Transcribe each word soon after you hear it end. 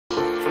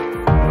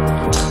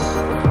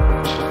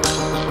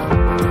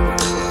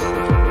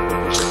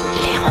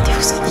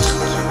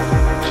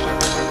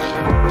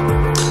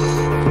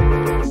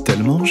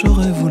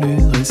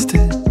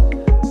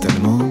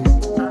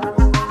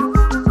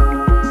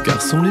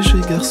péché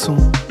garçon,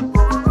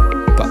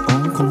 pas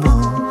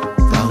encombrant,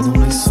 pardon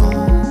les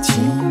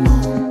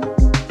sentiments,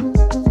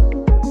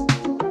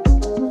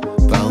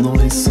 pardon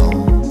les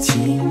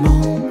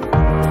sentiments.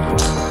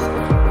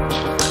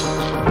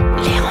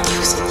 Les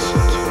rendez-vous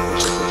soniques.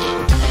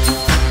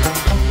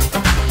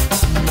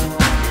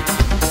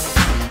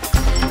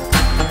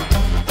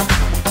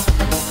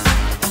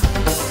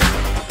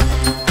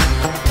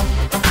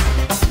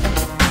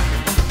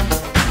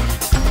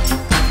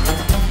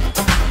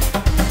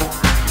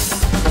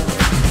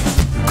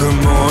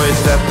 Comment est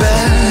ta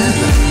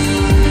peine?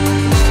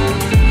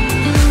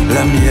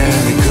 La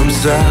mienne est comme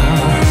ça.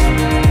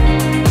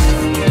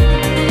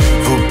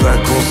 Faut pas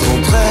qu'on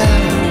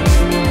s'entraîne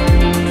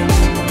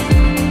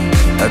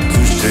à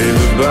toucher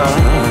le bas.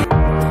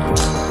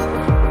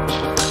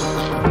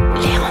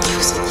 Les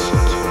rendez-vous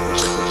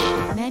soniques.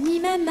 Mamie,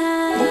 maman,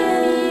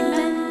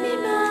 mamie,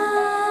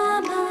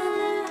 maman,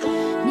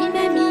 mi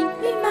mamie,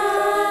 mi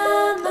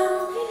maman,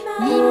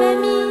 mi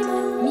mamie,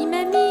 mi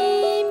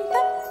mamie,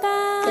 papa.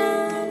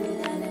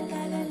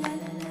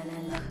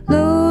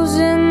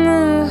 Losing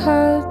the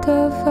heart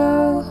of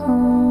our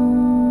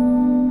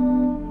homes.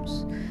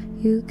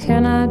 You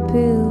cannot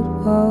build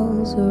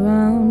walls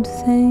around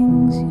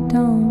things you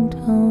don't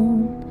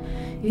own.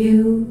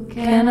 You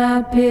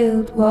cannot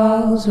build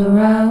walls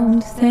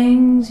around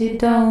things you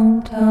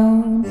don't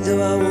own.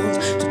 Though I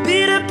want to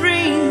be the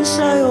prince,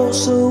 I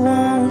also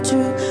want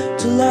you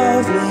to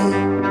love me.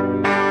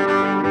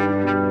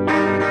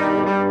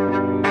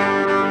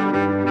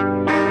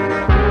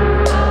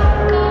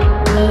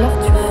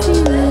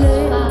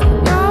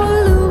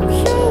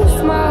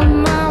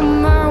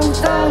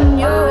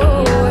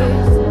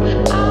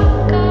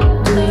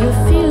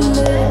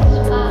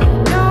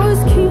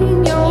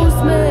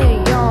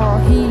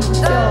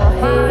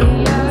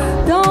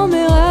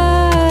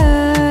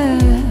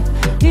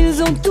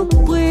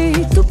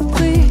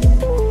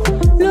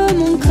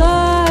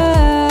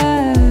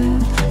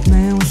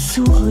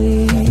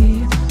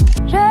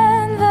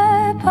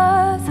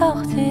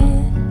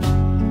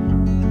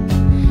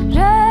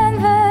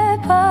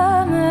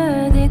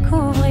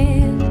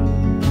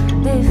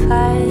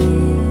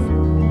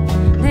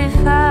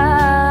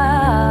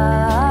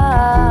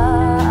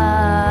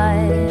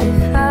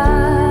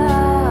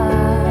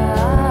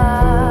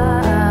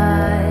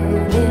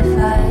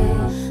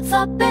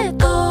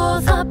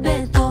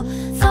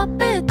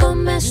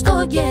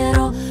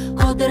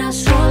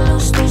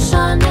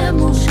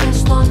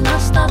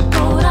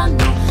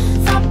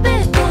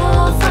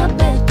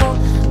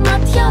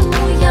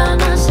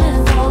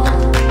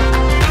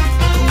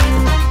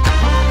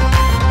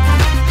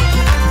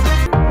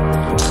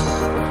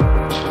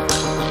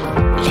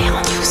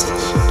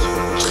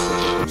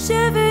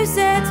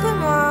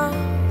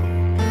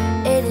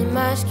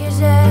 Que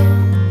j'ai,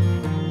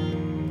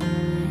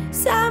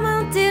 ça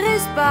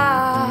m'intéresse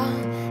pas,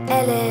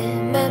 elle est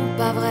même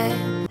pas vraie.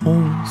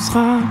 On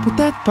sera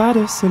peut-être pas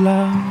de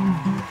cela.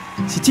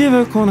 Si tu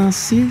veux qu'on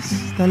insiste,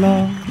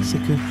 alors c'est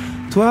que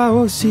toi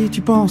aussi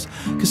tu penses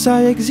que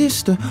ça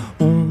existe.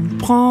 On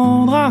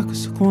prendra que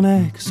ce qu'on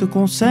est, que ce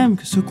qu'on s'aime,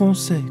 que ce qu'on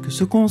sait, que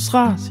ce qu'on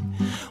sera. Si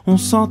on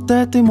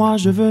s'entête et moi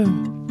je veux,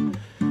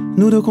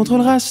 nous deux contre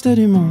le reste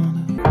du monde.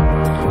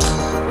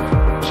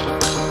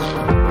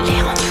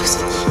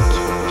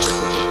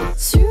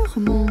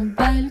 Mon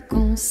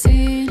balcon, c'est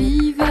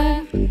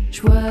l'hiver.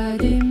 Je vois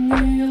des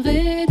murs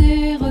et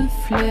des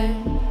reflets.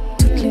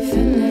 Toutes les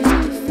fenêtres,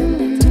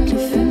 toutes les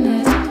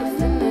fenêtres,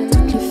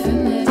 toutes les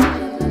fenêtres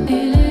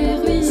et les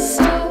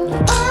ruisseaux.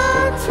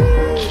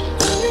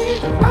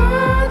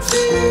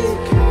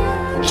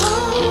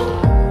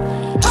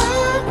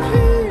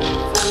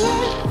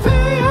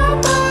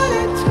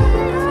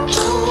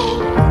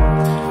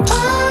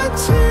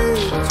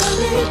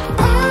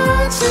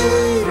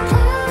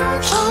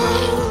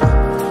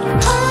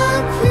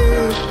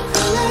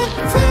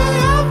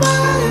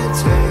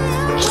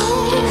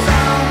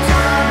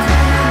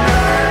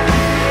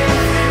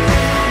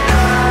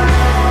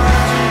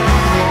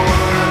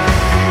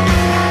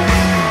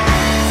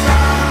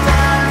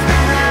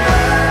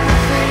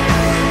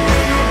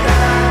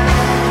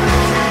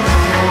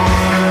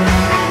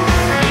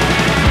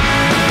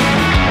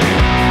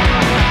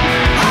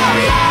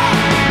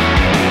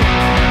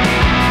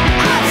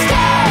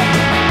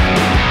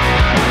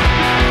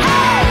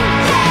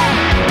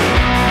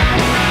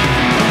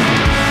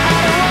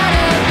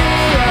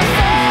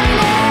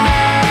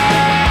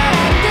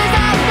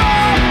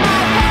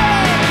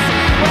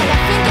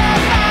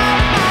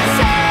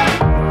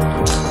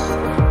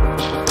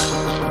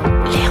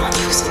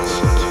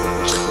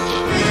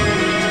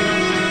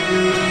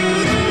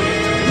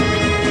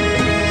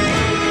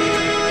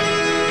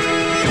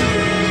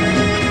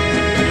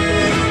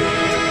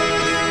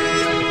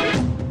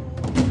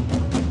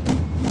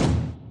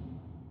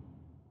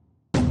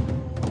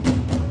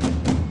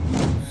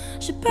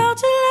 J'ai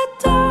perdu la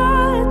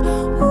tête,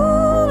 où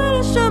est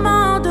le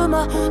chemin de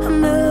ma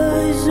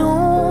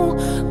maison?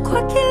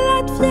 Quoi qu'il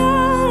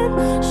advienne,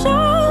 je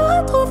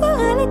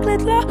retrouverai les clés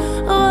de la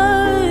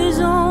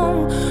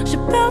raison. J'ai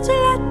perdu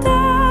la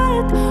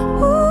tête,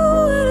 où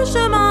est le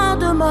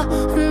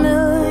la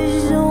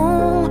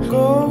maison.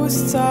 Go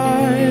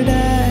start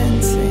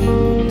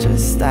dancing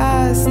just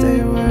as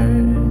they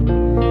were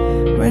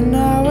when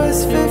I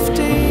was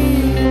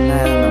 15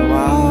 and the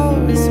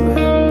walls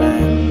were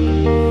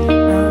bent.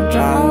 Now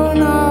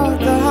drown out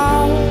the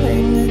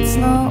howling, it's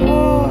not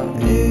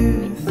what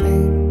you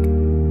think.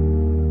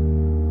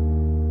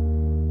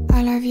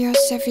 I love your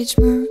savage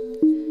mood.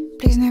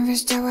 Please never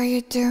stop what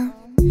you do.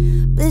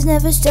 Please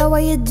never stop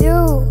what you do.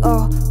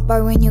 Oh,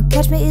 but when you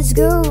catch me, it's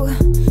good.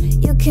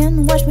 You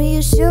can watch me,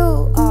 you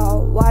shoot.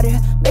 Oh, water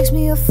makes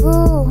me a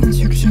fool.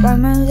 By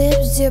my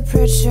lips, dear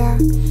pressure.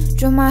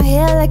 Draw my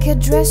hair like a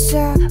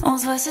dresser. On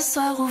se voit ce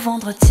soir ou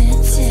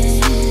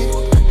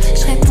vendredi.